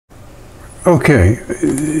Okay,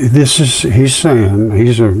 he's saying,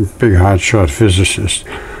 he's a big hotshot physicist,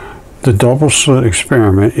 the double slit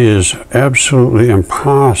experiment is absolutely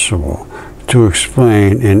impossible to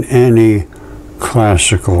explain in any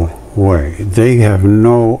classical way. They have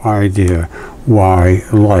no idea why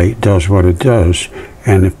light does what it does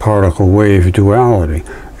and the particle wave duality.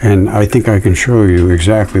 And I think I can show you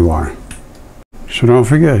exactly why. So don't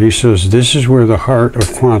forget, he says this is where the heart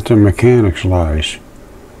of quantum mechanics lies,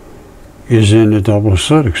 is in the double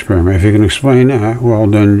slit experiment. If you can explain that, well,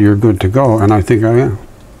 then you're good to go, and I think I am.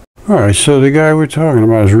 All right, so the guy we're talking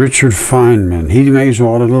about is Richard Feynman. He makes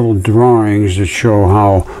all the little drawings that show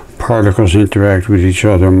how particles interact with each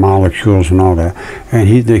other, molecules and all that, and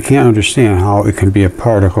they can't understand how it can be a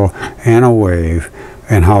particle and a wave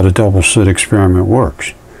and how the double slit experiment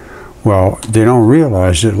works. Well, they don't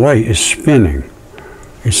realize that light is spinning.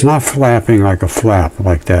 It's not flapping like a flap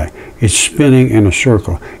like that. It's spinning in a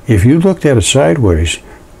circle. If you looked at it sideways,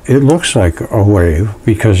 it looks like a wave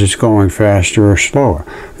because it's going faster or slower.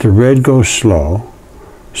 The red goes slow,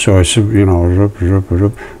 so it's, you know,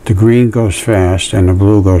 the green goes fast and the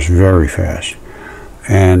blue goes very fast.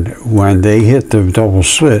 And when they hit the double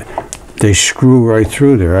slit, they screw right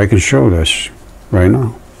through there. I can show this right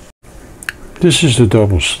now. This is the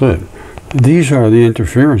double slit. These are the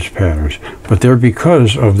interference patterns, but they're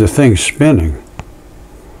because of the thing spinning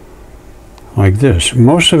like this.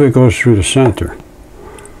 Most of it goes through the center,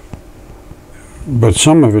 but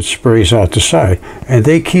some of it sprays out the side, and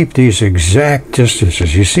they keep these exact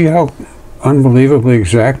distances. You see how unbelievably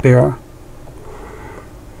exact they are?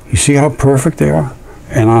 You see how perfect they are?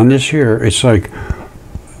 And on this here, it's like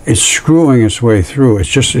it's screwing its way through. It's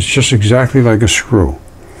just exactly like a screw.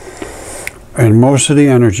 And most of the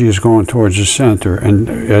energy is going towards the center, and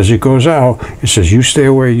as it goes out, it says, you stay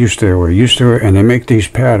away, you stay away, you stay away, and they make these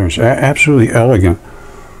patterns. Absolutely elegant,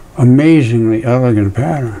 amazingly elegant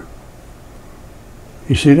pattern.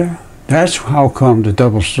 You see that? That's how come the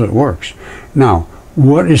double slit works. Now,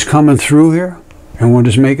 what is coming through here, and what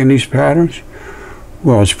is making these patterns?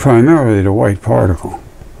 Well, it's primarily the white particle.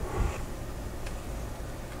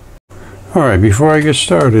 All right, before I get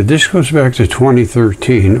started, this goes back to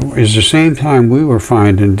 2013. It's the same time we were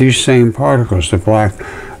finding these same particles, the black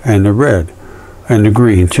and the red, and the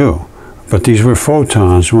green too. But these were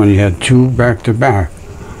photons when you had two back to back.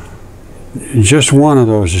 Just one of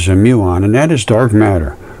those is a muon, and that is dark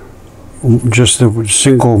matter. Just the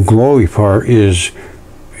single glowy part is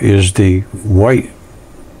the white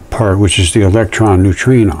part, which is the electron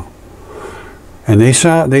neutrino. And they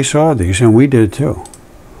saw these, and we did too,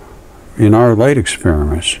 in our light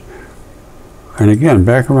experiments. And again,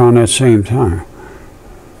 back around that same time.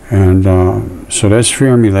 And so that's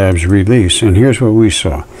Fermilab's release, and here's what we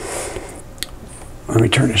saw. Let me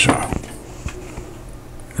turn this off.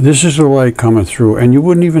 This is the light coming through, and you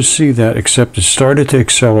wouldn't even see that except it started to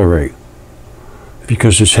accelerate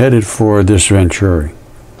because it's headed for this Venturi.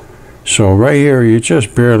 So right here, you're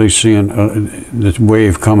just barely seeing the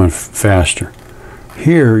wave coming faster.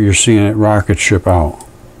 Here, you're seeing it rocket ship out.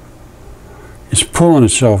 It's pulling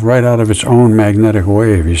itself right out of its own magnetic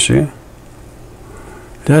wave, you see it?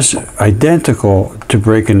 That's identical to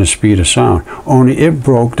breaking the speed of sound, only it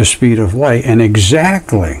broke the speed of light, and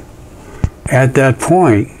exactly at that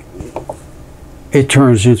point, it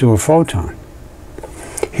turns into a photon.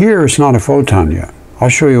 Here, it's not a photon yet. I'll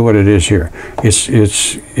show you what it is here. It's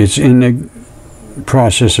in the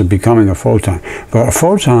process of becoming a photon. But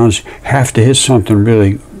photons have to hit something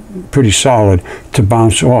really pretty solid to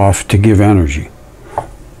bounce off to give energy,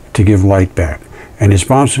 to give light back. And it's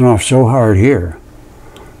bouncing off so hard here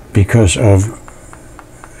because of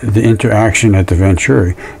the interaction at the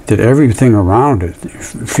Venturi that everything around it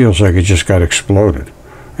feels like it just got exploded.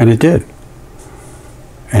 And it did.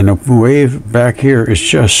 And the wave back here is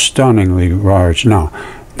just stunningly large. Now,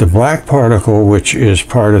 the black particle, which is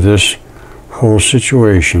part of this whole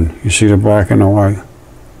situation, you see the black and the white?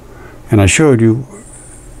 And I showed you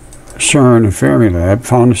CERN and Fermilab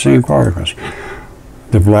found the same particles.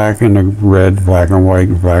 The black and the red, black and white,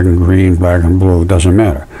 black and green, black and blue, doesn't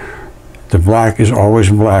matter. The black is always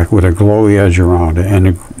black with a glowy edge around it,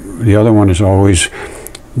 and the other one is always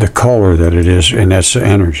the color that it is, and that's the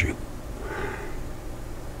energy.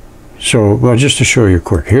 So, well, just to show you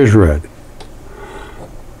quick, here's red.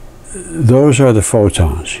 Those are the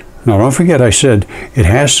photons. Now, don't forget I said it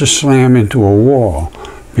has to slam into a wall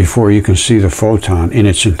before you can see the photon in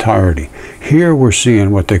its entirety. Here we're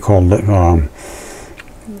seeing what they call,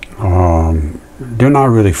 they're not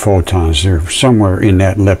really photons, they're somewhere in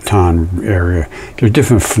that lepton area. They're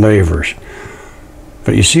different flavors.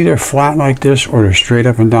 But you see they're flat like this, or they're straight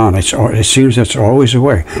up and down. It seems that's always the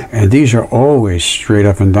way. And these are always straight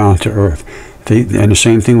up and down to Earth. And the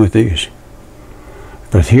same thing with these.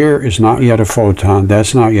 But here is not yet a photon.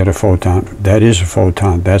 That's not yet a photon. That is a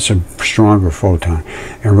photon. That's a stronger photon.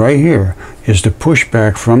 And right here is the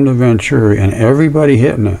pushback from the Venturi, and everybody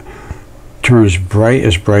hitting it turns bright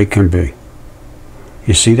as bright can be.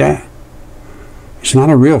 You see that? It's not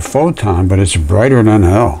a real photon, but it's brighter than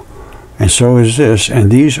hell. And so is this.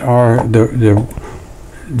 And these are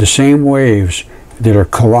the same waves that are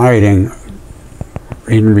colliding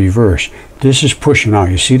in reverse. This is pushing out.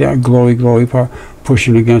 You see that glowy part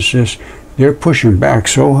pushing against this? They're pushing back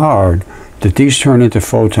so hard that these turn into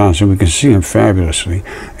photons, and we can see them fabulously.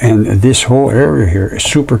 And this whole area here is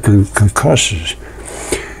super concusses.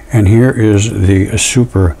 And here is the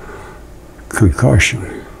super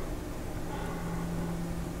concussion.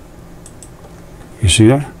 You see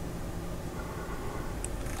that?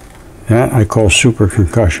 That I call super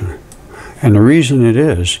concussion. And the reason it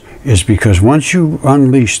is because once you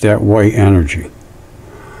unleash that white energy,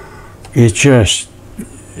 it just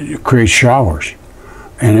creates showers.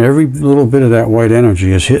 And every little bit of that white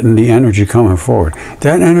energy is hitting the energy coming forward.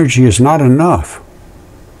 That energy is not enough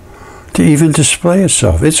to even display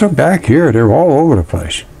itself. It's back here. They're all over the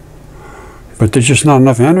place. But there's just not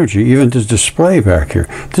enough energy even to display back here.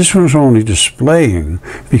 This one's only displaying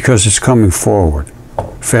because it's coming forward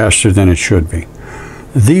faster than it should be.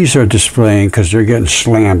 These are displaying because they're getting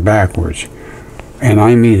slammed backwards. And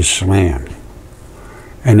I mean slammed.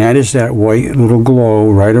 And that is that white little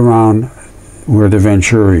glow right around where the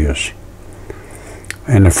Venturi is.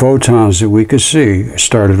 And the photons that we could see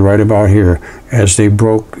started right about here as they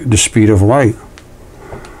broke the speed of light.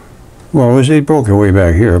 Well, as they broke it way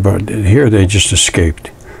back here, but here they just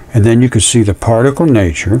escaped. And then you could see the particle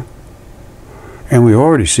nature. And we've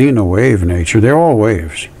already seen the wave nature. They're all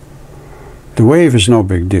waves. The wave is no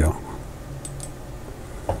big deal.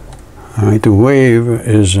 All right, the wave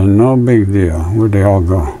is a no big deal. Where'd they all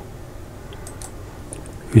go?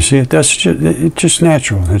 You see it? That's just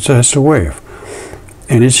natural. That's the wave.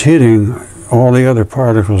 And it's hitting all the other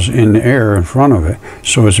particles in the air in front of it.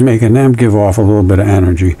 So it's making them give off a little bit of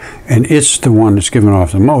energy. And it's the one that's giving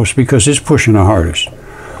off the most because it's pushing the hardest.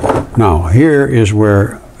 Now, here is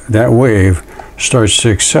where that wave starts to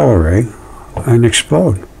accelerate and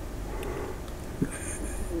explode.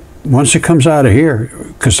 Once it comes out of here,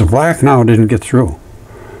 because the black now didn't get through.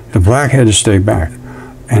 The black had to stay back.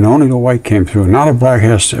 And only the white came through. Now the black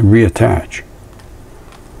has to reattach.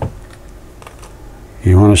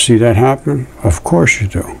 You want to see that happen? Of course you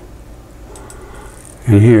do.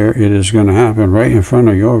 And here it is going to happen right in front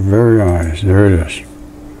of your very eyes. There it is.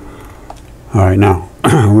 All right, now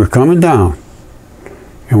we're coming down.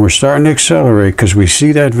 And we're starting to accelerate because we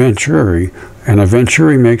see that Venturi. And a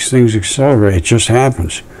Venturi makes things accelerate. It just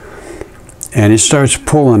happens. And it starts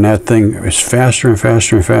pulling that thing. It's faster and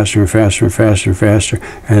faster and faster and faster and faster and faster.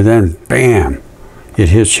 And then, bam, it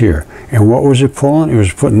hits here. And what was it pulling? It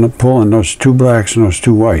was pulling those two blacks and those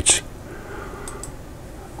two whites.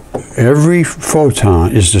 Every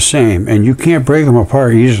photon is the same. And you can't break them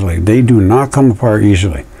apart easily. They do not come apart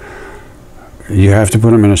easily. You have to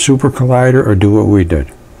put them in a super collider or do what we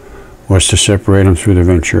did, was to separate them through the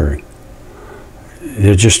Venturi.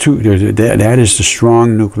 They're just that is the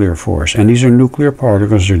strong nuclear force. And these are nuclear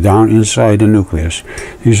particles. They're down inside the nucleus.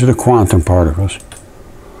 These are the quantum particles.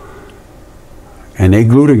 And they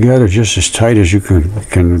glue together just as tight as you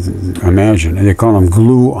can imagine. And they call them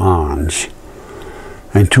gluons.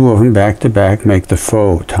 And two of them back to back make the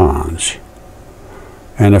photons.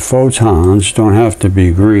 And the photons don't have to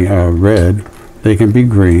be red. They can be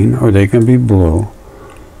green or they can be blue.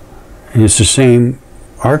 And it's the same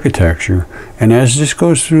architecture. And as this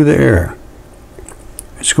goes through the air,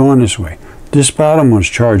 it's going this way. This bottom one's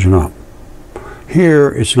charging up. Here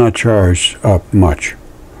it's not charged up much.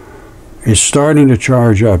 It's starting to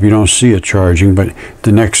charge up. You don't see it charging, but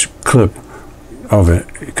the next clip of it,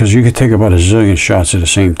 because you could take about a zillion shots at the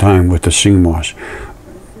same time with the CMOS,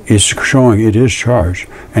 it's showing it is charged,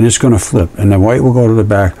 and it's going to flip, and the white will go to the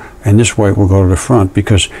back and this white will go to the front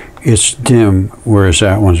because it's dim, whereas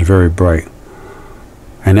that one's very bright.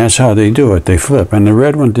 And that's how they do it. They flip. And the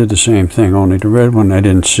red one did the same thing, only the red one, I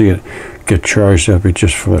didn't see it get charged up. It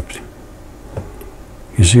just flipped.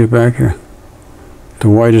 You see it back here? The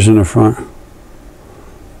white is in the front,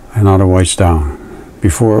 and now the white's down.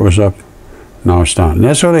 Before it was up, now it's down. And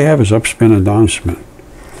that's all they have is up spin and down spin.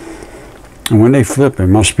 And when they flip, it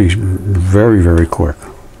must be very, very quick.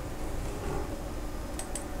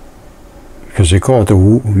 Because they call it the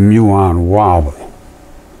muon wobble.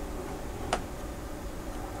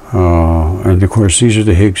 And of course, these are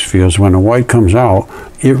the Higgs fields. When the white comes out,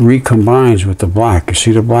 it recombines with the black. You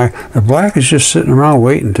see the black? The black is just sitting around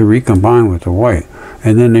waiting to recombine with the white.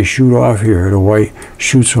 And then they shoot off here. The white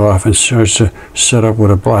shoots off and starts to set up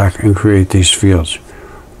with a black and create these fields.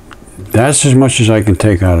 That's as much as I can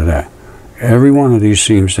take out of that. Every one of these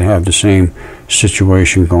seems to have the same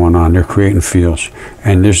situation going on. They're creating fields.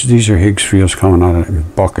 And these are Higgs fields coming out of it in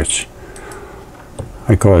buckets.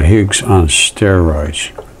 I call it Higgs on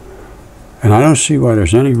steroids. And I don't see why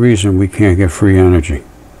there's any reason we can't get free energy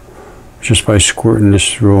just by squirting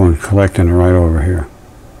this through and collecting it right over here.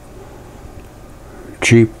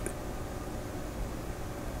 Cheap,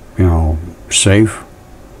 you know, safe,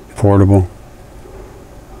 portable,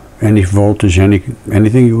 any voltage,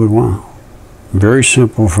 anything you would want. Very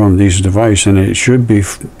simple from these devices, and it should be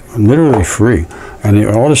literally free. And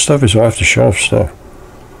all this stuff is off-the-shelf stuff.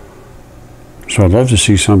 So I'd love to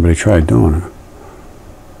see somebody try doing it.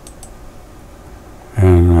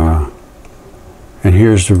 And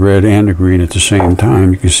here's the red and the green at the same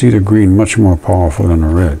time. You can see the green much more powerful than the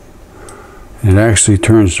red. It actually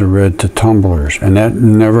turns the red to tumblers, and that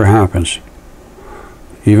never happens.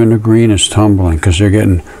 Even the green is tumbling because they're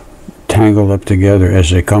getting tangled up together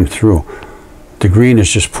as they come through. The green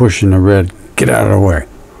is just pushing the red, get out of the way.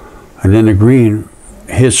 And then the green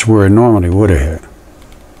hits where it normally would have hit.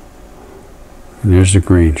 And there's the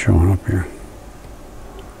green showing up here.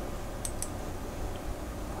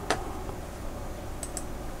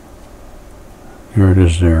 Here it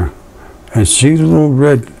is there. And see the little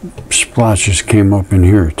red splotches came up in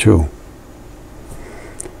here too.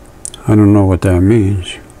 I don't know what that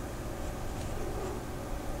means.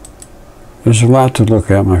 There's a lot to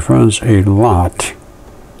look at, my friends. A lot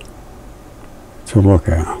to look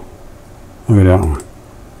at. Look at that one.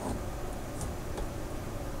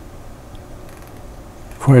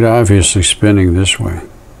 Quite obviously spinning this way.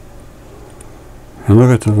 And look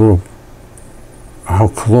at the little, how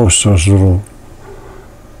close those little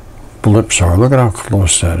blips are. Look at how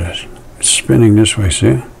close that is. It's spinning this way, see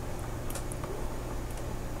it?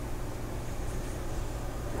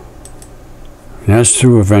 And that's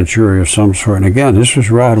through a Venturi of some sort. And again, this was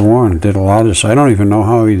Rod Warren, did a lot of this. I don't even know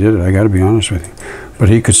how he did it, I got to be honest with you. But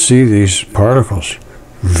he could see these particles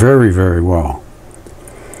very, very well.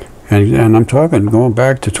 And I'm talking going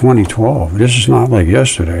back to 2012. This is not like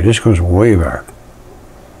yesterday. This goes way back.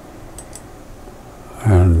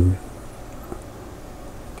 And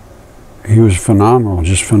he was phenomenal,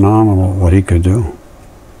 just phenomenal what he could do.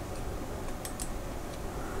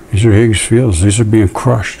 These are Higgs fields. These are being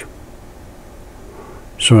crushed.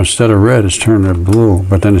 So instead of red, it's turning to blue,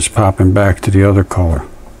 but then it's popping back to the other color.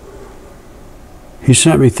 He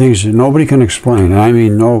sent me things that nobody can explain, and I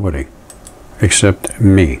mean nobody, except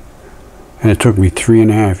me. And it took me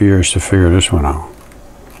 3.5 years to figure this one out.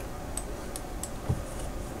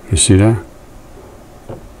 You see that?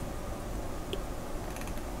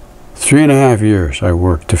 3.5 years I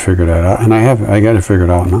worked to figure that out, and I got it figured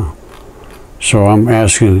out now. So I'm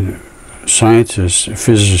asking scientists,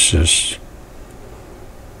 physicists,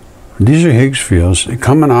 these are Higgs fields.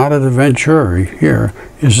 Coming out of the Venturi here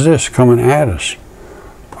is this, coming at us,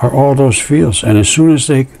 are all those fields. And as soon as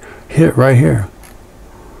they hit right here,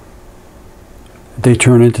 they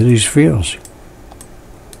turn into these fields.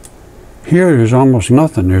 Here there's almost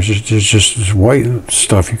nothing. There's just this white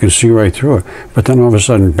stuff. You can see right through it. But then all of a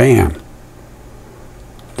sudden, bam.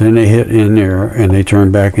 Then they hit in there and they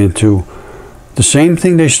turn back into the same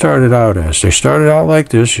thing they started out as. They started out like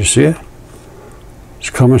this, you see it? It's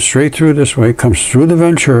coming straight through this way, comes through the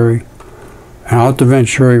Venturi, out the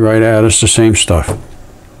Venturi right at us, the same stuff.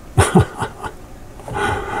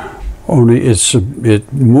 Only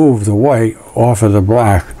it moved the white off of the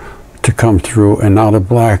black to come through, and now the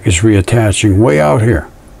black is reattaching way out here.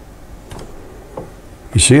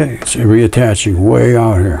 You see it? It's reattaching way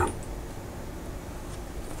out here.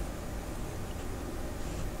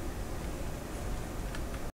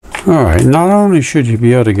 All right, not only should you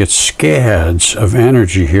be able to get scads of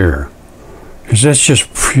energy here, because that's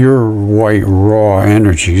just pure white raw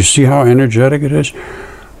energy. You see how energetic it is?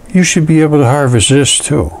 You should be able to harvest this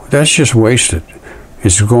too. That's just wasted.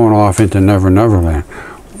 It's going off into Never Never Land.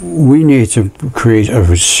 We need to create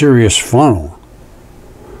a serious funnel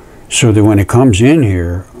so that when it comes in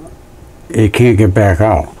here, it can't get back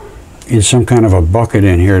out. In some kind of a bucket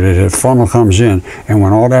in here that a funnel comes in, and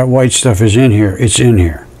when all that white stuff is in here, it's in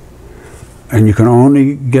here. And you can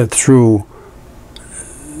only get through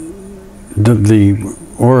the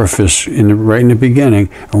orifice right in the beginning,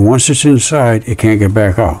 and once it's inside, it can't get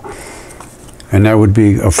back out. And that would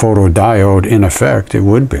be a photodiode in effect. It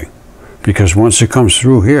would be, because once it comes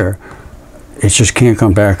through here, it just can't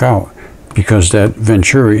come back out because that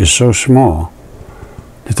venturi is so small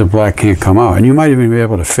that the black can't come out. And you might even be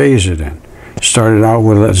able to phase it in. Start it out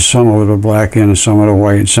with some of the black in and some of the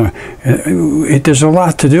white. There's a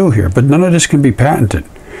lot to do here, but none of this can be patented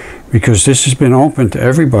because this has been open to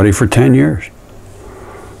everybody for 10 years.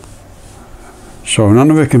 So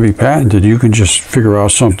none of it can be patented. You can just figure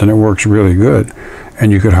out something that works really good,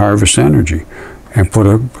 and you could harvest energy and put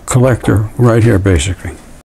a collector right here, basically.